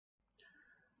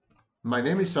My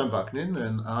name is Sam Vaknin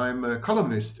and I'm a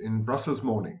columnist in Brussels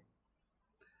Morning.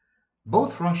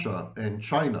 Both Russia and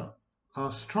China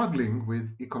are struggling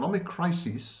with economic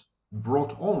crises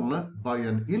brought on by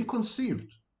an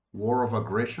ill-conceived war of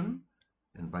aggression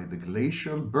and by the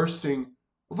glacial bursting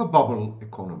of a bubble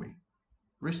economy,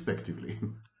 respectively.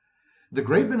 The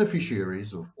great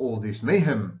beneficiaries of all this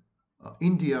mayhem are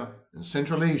India and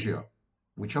Central Asia,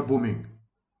 which are booming.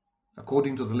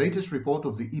 According to the latest report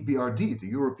of the EBRD, the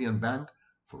European Bank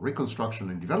for Reconstruction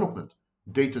and Development,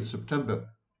 dated September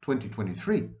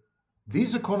 2023,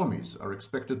 these economies are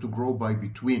expected to grow by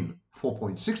between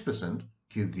 4.6%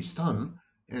 Kyrgyzstan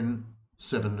and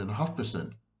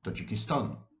 7.5%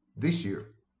 Tajikistan this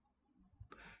year.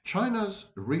 China's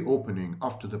reopening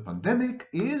after the pandemic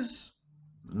is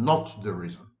not the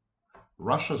reason.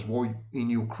 Russia's war in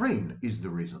Ukraine is the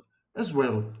reason, as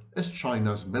well as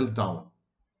China's meltdown.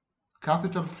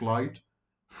 Capital flight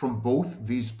from both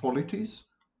these polities,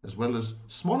 as well as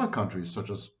smaller countries such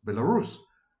as Belarus,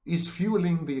 is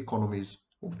fueling the economies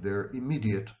of their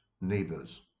immediate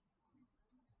neighbors.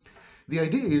 The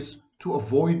idea is to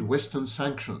avoid Western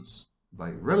sanctions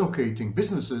by relocating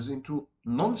businesses into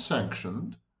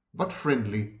non-sanctioned but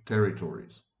friendly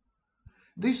territories.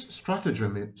 This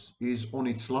stratagem is on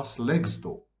its last legs,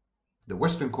 though. The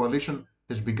Western coalition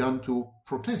has begun to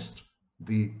protest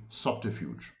the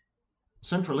subterfuge.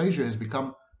 Central Asia has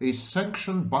become a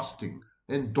sanction-busting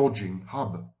and dodging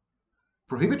hub.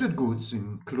 Prohibited goods,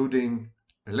 including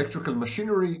electrical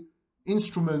machinery,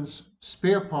 instruments,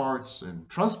 spare parts, and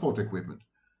transport equipment,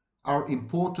 are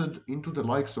imported into the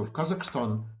likes of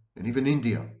Kazakhstan and even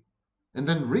India, and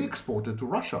then re-exported to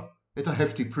Russia at a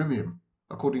hefty premium,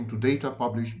 according to data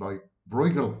published by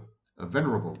Bruegel, a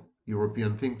venerable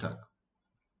European think tank.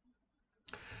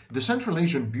 The Central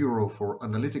Asian Bureau for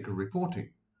Analytical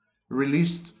Reporting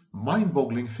released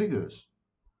mind-boggling figures.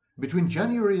 Between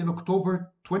January and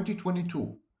October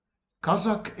 2022,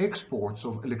 Kazakh exports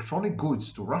of electronic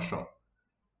goods to Russia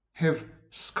have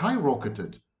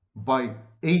skyrocketed by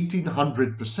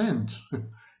 1,800%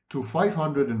 to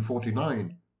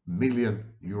 549 million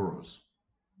euros.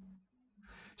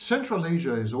 Central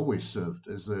Asia has always served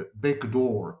as a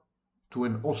backdoor to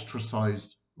an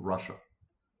ostracized Russia.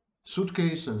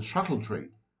 Suitcase and shuttle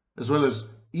trade, as well as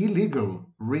illegal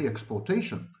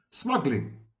re-exportation,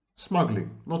 smuggling,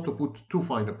 not to put too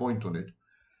fine a point on it,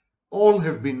 all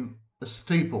have been a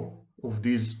staple of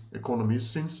these economies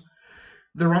since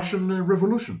the Russian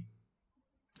Revolution.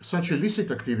 Such illicit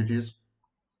activities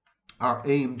are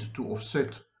aimed to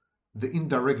offset the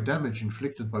indirect damage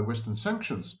inflicted by Western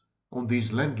sanctions on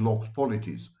these landlocked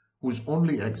polities, whose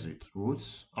only exit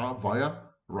routes are via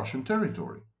Russian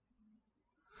territory.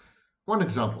 One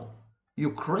example.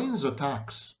 Ukraine's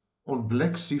attacks on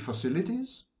Black Sea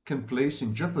facilities can place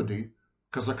in jeopardy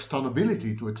Kazakhstan's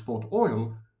ability to export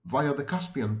oil via the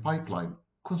Caspian Pipeline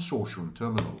consortium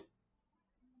terminal.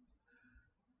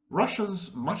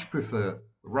 Russians much prefer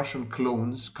Russian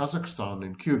clones Kazakhstan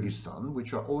and Kyrgyzstan,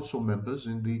 which are also members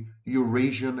in the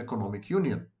Eurasian Economic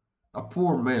Union, a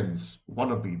poor man's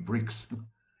wannabe BRICS.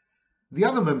 The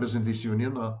other members in this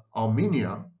union are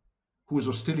Armenia, whose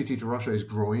hostility to Russia is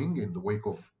growing in the wake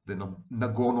of the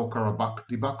Nagorno-Karabakh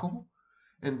debacle,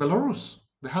 and Belarus,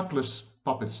 the hapless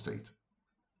puppet state.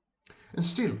 And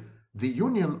still, the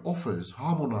Union offers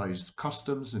harmonized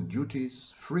customs and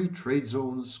duties, free trade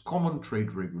zones, common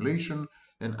trade regulation,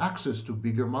 and access to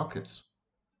bigger markets.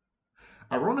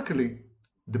 Ironically,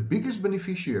 the biggest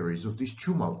beneficiaries of this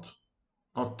tumult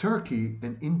are Turkey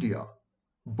and India,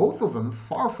 both of them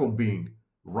far from being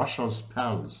Russia's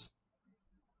pals.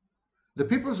 The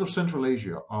peoples of Central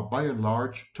Asia are by and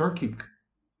large Turkic.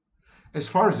 As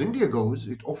far as India goes,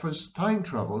 it offers time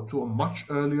travel to a much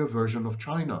earlier version of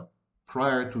China,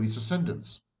 prior to its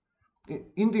ascendance.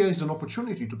 India is an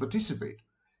opportunity to participate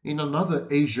in another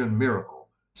Asian miracle,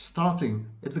 starting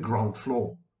at the ground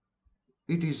floor.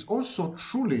 It is also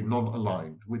truly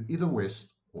non-aligned with either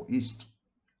West or East.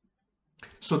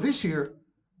 So this year,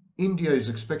 India is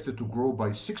expected to grow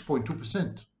by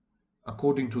 6.2%,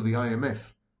 according to the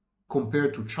IMF,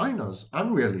 compared to China's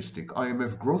unrealistic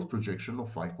IMF growth projection of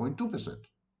 5.2%.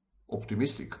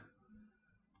 Optimistic.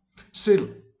 Still,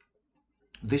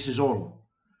 this is all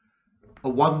a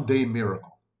one-day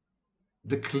miracle,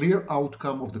 the clear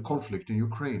outcome of the conflict in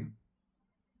Ukraine.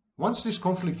 Once this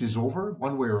conflict is over,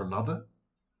 one way or another,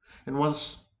 and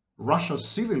once Russia's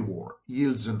civil war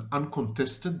yields an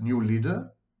uncontested new leader,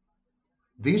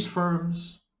 these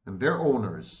firms and their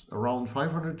owners, around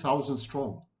 500,000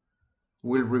 strong,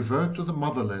 will revert to the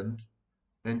motherland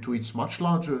and to its much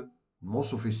larger, more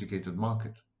sophisticated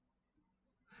market.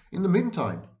 In the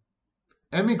meantime,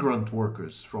 emigrant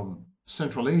workers from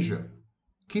Central Asia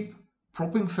keep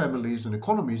propping families and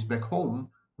economies back home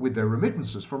with their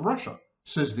remittances from Russia,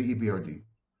 says the EBRD.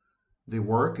 They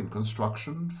work in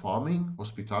construction, farming,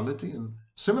 hospitality, and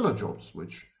similar jobs,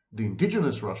 which the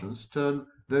indigenous Russians turn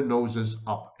their noses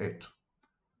up at.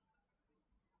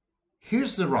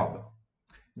 Here's the rub.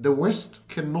 The West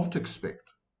cannot expect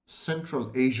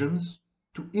Central Asians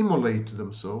to immolate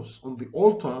themselves on the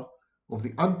altar of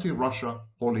the anti-Russia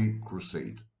Holy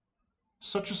Crusade.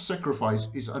 Such a sacrifice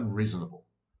is unreasonable.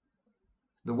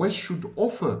 The West should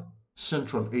offer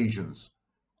Central Asians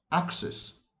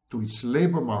access to its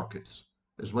labor markets,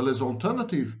 as well as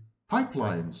alternative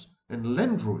pipelines and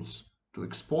land routes to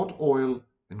export oil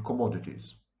and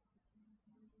commodities.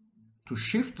 To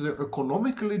shift their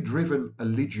economically driven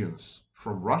allegiance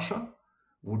from Russia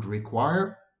would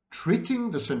require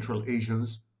treating the Central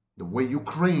Asians the way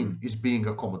Ukraine is being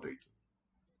accommodated.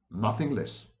 Nothing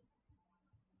less.